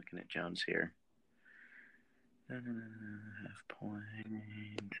looking at Jones here. Half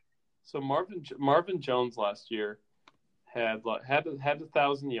point. So Marvin Jones last year had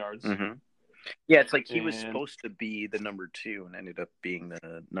 1,000 yards. Mm-hmm. Yeah, it's like he was supposed to be the number 2 and ended up being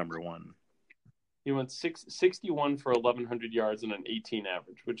the number 1. He went 61 for 1,100 yards and an 18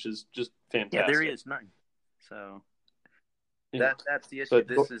 average, which is just fantastic. Yeah, there he is, 9. So that's the issue.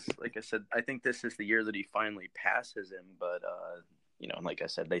 This is, like I said, I think this is the year that he finally passes him. But like I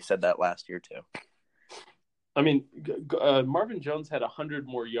said, they said that last year too. I mean, Marvin Jones had 100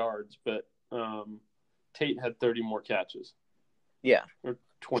 more yards, but Tate had 30 more catches. Yeah, or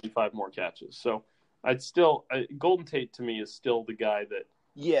 25 more catches. So Golden Tate to me is still the guy that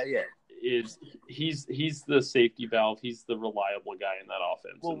he's the safety valve. He's the reliable guy in that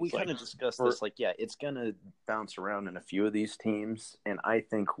offense. Well, we kind of discussed this. Like, yeah, it's going to bounce around in a few of these teams. And I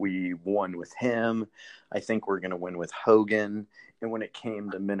think we won with him. I think we're going to win with Hogan. And when it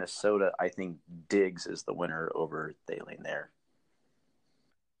came to Minnesota, I think Diggs is the winner over Thielen there.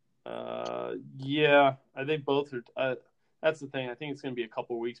 Yeah, I think both are. That's the thing. I think it's going to be a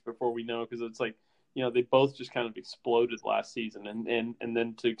couple of weeks before we know, because it's like, they both just kind of exploded last season, and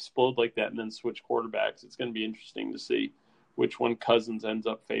then to explode like that and then switch quarterbacks, it's going to be interesting to see which one Cousins ends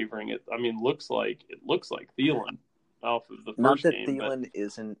up favoring. It. I mean, it looks like Thielen off of the first game. Not that Thielen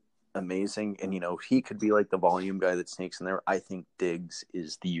isn't amazing, and he could be like the volume guy that sneaks in there. I think Diggs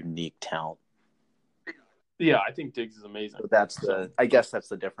is the unique talent. Yeah, I think Diggs is amazing. So I guess that's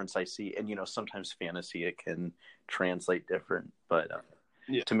the difference I see. And sometimes fantasy it can translate different, but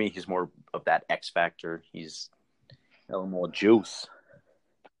to me, he's more of that X factor. He's a little more juice.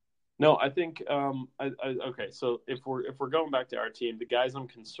 No, I think okay. So if we're going back to our team, the guys I'm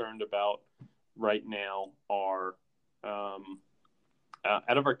concerned about right now are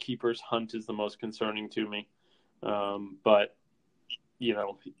out of our keepers, Hunt is the most concerning to me. But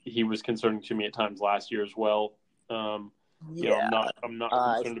he was concerning to me at times last year as well. I'm not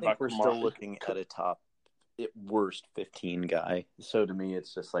I concerned think about we're Kamara. still looking at a top, at worst, 15 guy. So to me,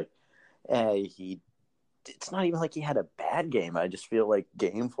 it's just like, it's not even like he had a bad game. I just feel like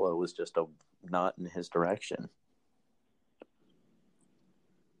game flow was just not in his direction.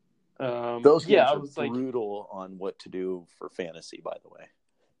 Those games are brutal on what to do for fantasy, by the way.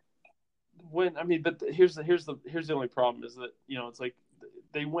 But here's the only problem is that it's like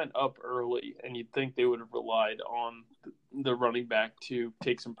they went up early, and you'd think they would have relied on the running back to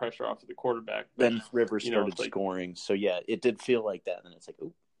take some pressure off of the quarterback. Then Rivers started scoring, so yeah, it did feel like that. And it's like,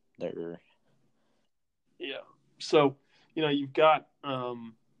 oh, they're So you've got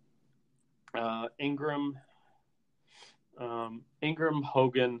Ingram,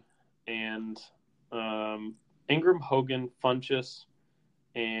 Hogan, and Ingram, Hogan, Funchess,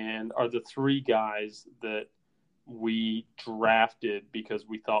 and are the three guys that we drafted because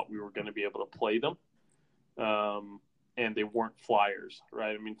we thought we were going to be able to play them. And they weren't flyers,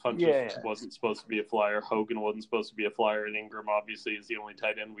 right? I mean, Funchess wasn't supposed to be a flyer. Hogan wasn't supposed to be a flyer. And Ingram, obviously, is the only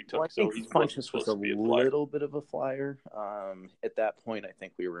tight end we took. Well, I think Funchess was a little bit of a flyer. At that point, I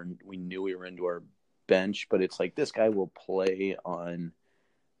think we knew we were into our bench. But it's like, this guy will play on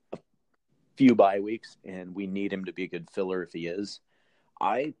a few bye weeks, and we need him to be a good filler if he is.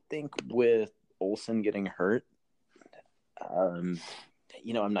 I think with Olsen getting hurt, I'm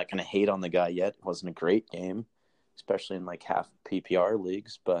not going to hate on the guy yet. It wasn't a great game, especially in like half PPR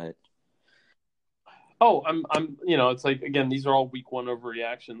leagues, but it's like, again, these are all week one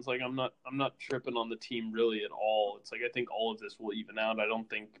overreactions. Like I'm not tripping on the team really at all. It's like, I think all of this will even out. I don't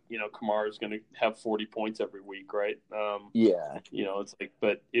think, Kamara is going to have 40 points every week. Right. It's like,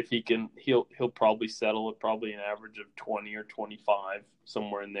 but if he can, he'll probably settle at probably an average of 20 or 25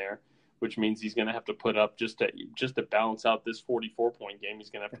 somewhere in there, which means he's going to have to put up just to balance out this 44-point game. He's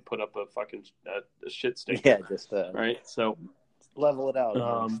going to have to put up a fucking a shit stink. Yeah, right. So level it out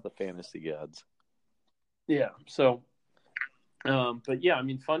amongst the fantasy gods. Yeah. So, but yeah, I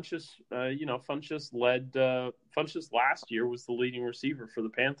mean, Funchess last year was the leading receiver for the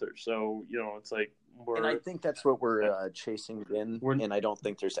Panthers. So, it's like and I think that's what we're chasing in. And I don't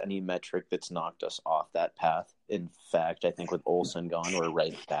think there's any metric that's knocked us off that path. In fact, I think with Olsen gone, we're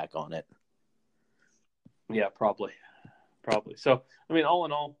right back on it. Yeah, probably. So, I mean, all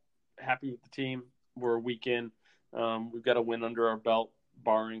in all, happy with the team. We're a week in. We've got a win under our belt,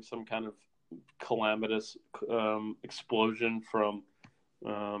 barring some kind of calamitous explosion from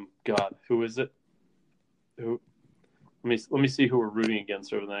God. Who is it? Let me see who we're rooting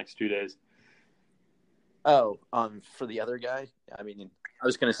against over the next 2 days. Oh, for the other guy, I mean, I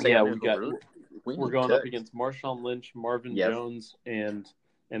was going to say, we're going up against Marshawn Lynch, Marvin Jones, and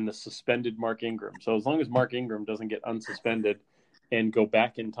the suspended Mark Ingram. So as long as Mark Ingram doesn't get unsuspended and go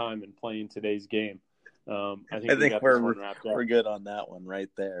back in time and play in today's game, I think we got this one wrapped up. We're good on that one right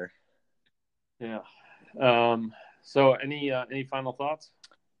there. Yeah. So any final thoughts?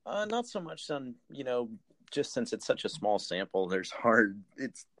 Not so much on, just since it's such a small sample,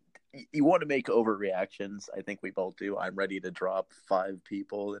 you want to make overreactions. I think we both do. I'm ready to drop 5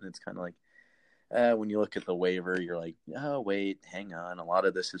 people, and it's kind of like, when you look at the waiver, you're like, oh, wait, hang on. A lot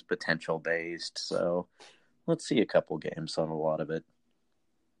of this is potential based. So let's see a couple games on a lot of it.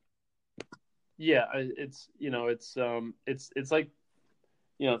 Yeah. It's like, it's like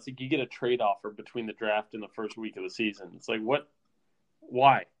you get a trade offer between the draft and the first week of the season. It's like,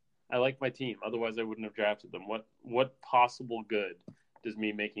 why? I like my team. Otherwise, I wouldn't have drafted them. What possible good does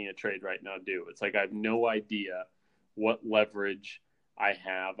me making a trade right now do? It's like, I have no idea what leverage I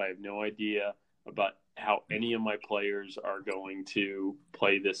have. I have no idea about how any of my players are going to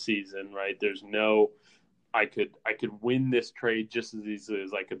play this season, right? I could win this trade just as easily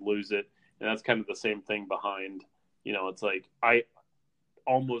as I could lose it. And that's kind of the same thing behind, it's like, I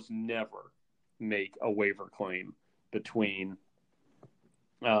almost never make a waiver claim between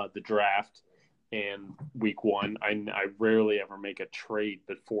the draft and week 1. I rarely ever make a trade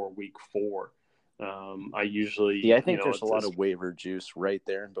before week 4. I usually, I think there's a lot of waiver juice right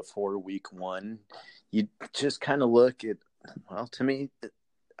there before week 1. You just kind of look at, well, to me,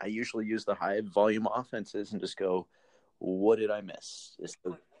 I usually use the high volume offenses and just go, what did I miss?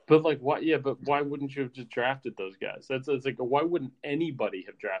 But like, why? Yeah, but why wouldn't you have just drafted those guys? It's like, why wouldn't anybody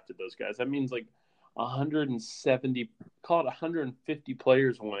have drafted those guys? That means like 170, call it 150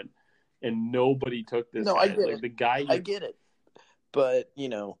 players went, and nobody took this guy. I get like it. The guy. I get it, but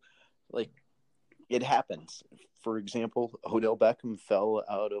like it happens. For example, Odell Beckham fell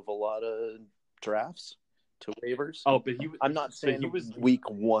out of a lot of drafts to waivers. Oh, but I'm not saying week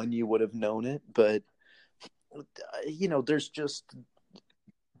 1 you would have known it, but there's just.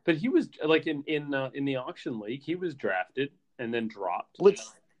 But he was like in the auction league, he was drafted and then dropped.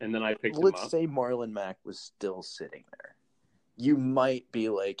 And then I picked him up. Let's say Marlon Mack was still sitting there. You might be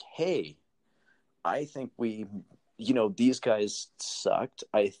like, hey, I think these guys sucked.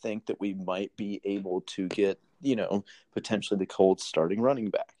 I think that we might be able to get, potentially the Colts starting running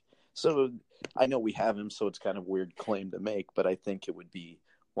back. So I know we have him, so it's kind of a weird claim to make, but I think it would be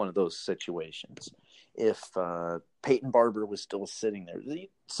one of those situations. If Peyton Barber was still sitting there,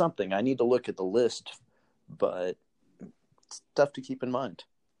 something. I need to look at the list, but it's tough to keep in mind.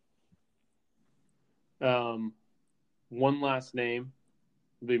 One last name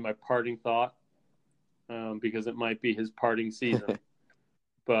will be my parting thought, because it might be his parting season.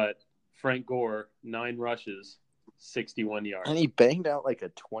 But Frank Gore, 9 rushes, 61 yards. And he banged out like a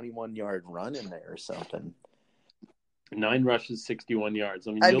 21-yard run in there or something. 9 rushes, 61 yards.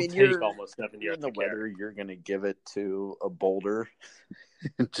 I mean, you'll take almost 7 yards. In the weather, you're going to give it to a boulder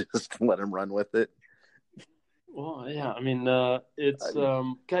and just let him run with it. Well, yeah. I mean, it's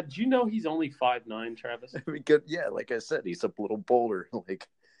God. Do you know he's only 5'9", Travis? I mean, good. Yeah, like I said, he's a little boulder. I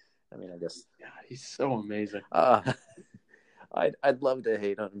guess. Yeah, he's so amazing. I'd love to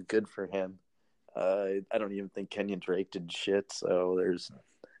hate on him. Good for him. I don't even think Kenyon Drake did shit. So there's.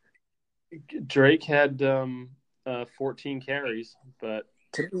 Drake had 14 carries, but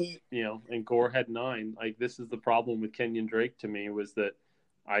to me, and Gore had 9. Like, this is the problem with Kenyon Drake to me, was that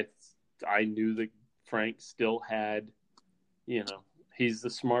I knew that Frank still had, he's the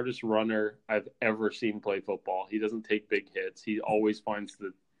smartest runner I've ever seen play football. He doesn't take big hits. He always finds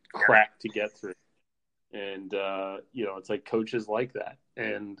the crack to get through. And, it's like coaches like that.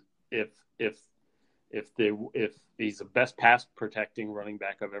 And if he's the best pass protecting running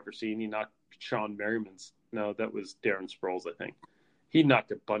back I've ever seen, he knocked Sean Merriman's. No, that was Darren Sproles, I think. He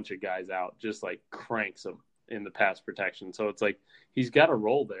knocked a bunch of guys out, just like cranks them in the pass protection. So it's like he's got a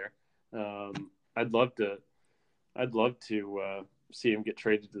role there. I'd love to see him get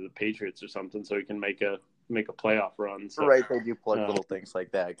traded to the Patriots or something, so he can make a playoff run. So, right, they do plug little things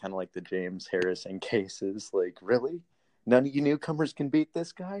like that, kind of like the James Harrison cases. Like, really, none of you newcomers can beat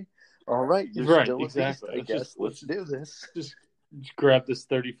this guy. All right, you're still exactly. A beast, I guess. Let's do this. Just grab this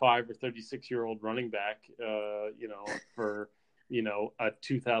 35 or 36-year-old running back, for a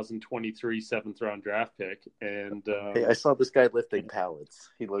 2023 7th-round draft pick. And hey, I saw this guy lifting pallets.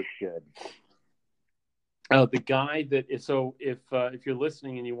 He looked good. The guy that if you're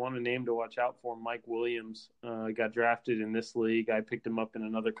listening and you want a name to watch out for, Mike Williams got drafted in this league. I picked him up in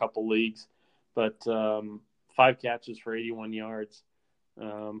another couple leagues, but 5 catches for 81 yards,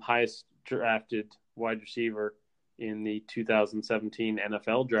 highest drafted wide receiver in the 2017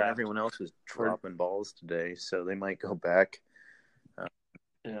 NFL draft. Everyone else is dropping balls today, so they might go back.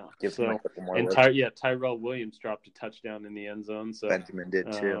 Give him a couple more. And Tyrell Williams dropped a touchdown in the end zone. So Benjamin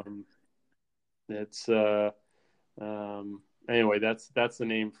did too. It's anyway. That's the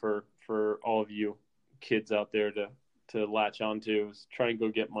name for all of you kids out there to latch onto. Is try and go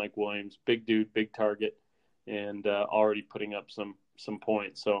get Mike Williams, big dude, big target, and already putting up some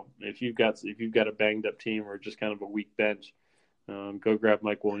points. So if you've got a banged up team or just kind of a weak bench, go grab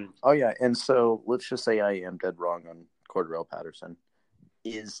Mike Williams. Oh yeah, and so let's just say I am dead wrong on Cordarrelle Patterson.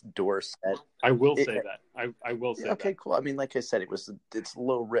 Is Dorsett? I will say that. I will say that. Okay, cool. I mean, like I said, it's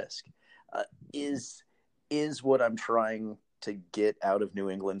low risk. Is what I'm trying to get out of New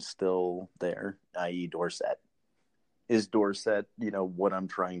England still there, i.e. Dorsett? Is Dorsett, what I'm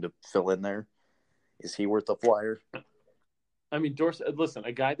trying to fill in there? Is he worth a flyer? I mean, Dorsett, listen,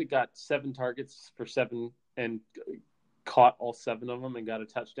 a guy that got 7 targets for 7 and caught all 7 of them and got a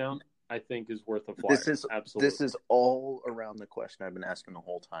touchdown, I think is worth a flyer. Absolutely. This is all around the question I've been asking the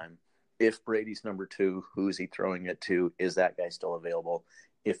whole time. If Brady's number 2, who is he throwing it to? Is that guy still available?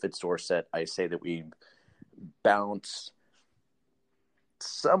 If it's Dorsett, I say that we bounce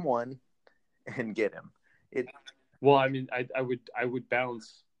someone and get him. Well, I mean, I would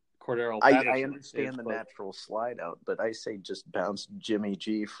bounce Cordarrelle Patterson. I understand the natural slide out, but I say just bounce Jimmy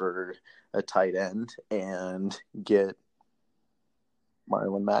G for a tight end and get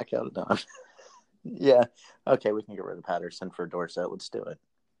Marlon Mack out of Dodge. Yeah. Okay, we can get rid of Patterson for Dorsett. Let's do it.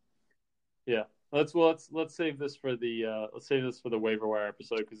 Yeah. Let's save this for the waiver wire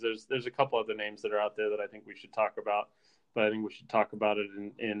episode, because there's a couple other names that are out there that I think we should talk about, but I think we should talk about it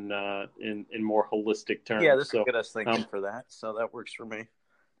in more holistic terms. Yeah, this will get us thinking for that, so that works for me.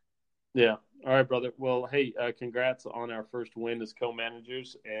 Yeah. All right, brother. Well, hey, congrats on our first win as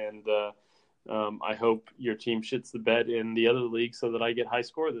co-managers, and I hope your team shits the bed in the other league so that I get high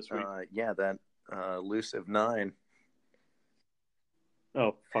score this week. Yeah, that elusive 9.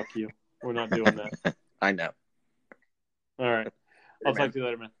 Oh, fuck you. We're not doing that. I know. All right. I'll talk to you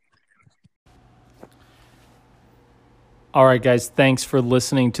later, man. All right, guys. Thanks for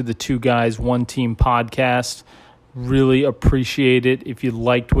listening to the Two Guys, One Team podcast. Really appreciate it. If you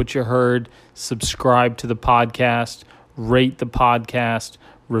liked what you heard, subscribe to the podcast, rate the podcast,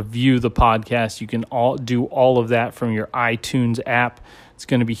 review the podcast. You can do all of that from your iTunes app. It's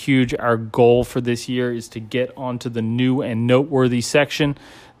going to be huge. Our goal for this year is to get onto the new and noteworthy section.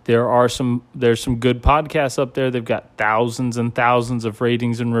 There's some good podcasts up there. They've got thousands and thousands of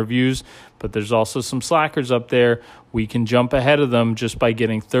ratings and reviews, but there's also some slackers up there. We can jump ahead of them just by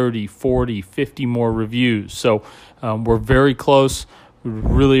getting 30, 40, 50 more reviews. So we're very close. We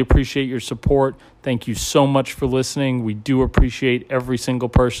really appreciate your support. Thank you so much for listening. We do appreciate every single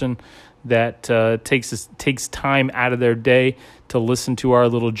person that takes time out of their day to listen to our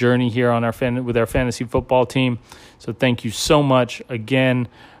little journey here on with our fantasy football team. So thank you so much. Again,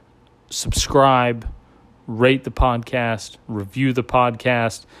 subscribe, rate the podcast, review the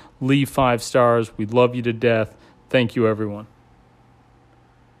podcast, leave 5 stars. We love you to death. Thank you, everyone.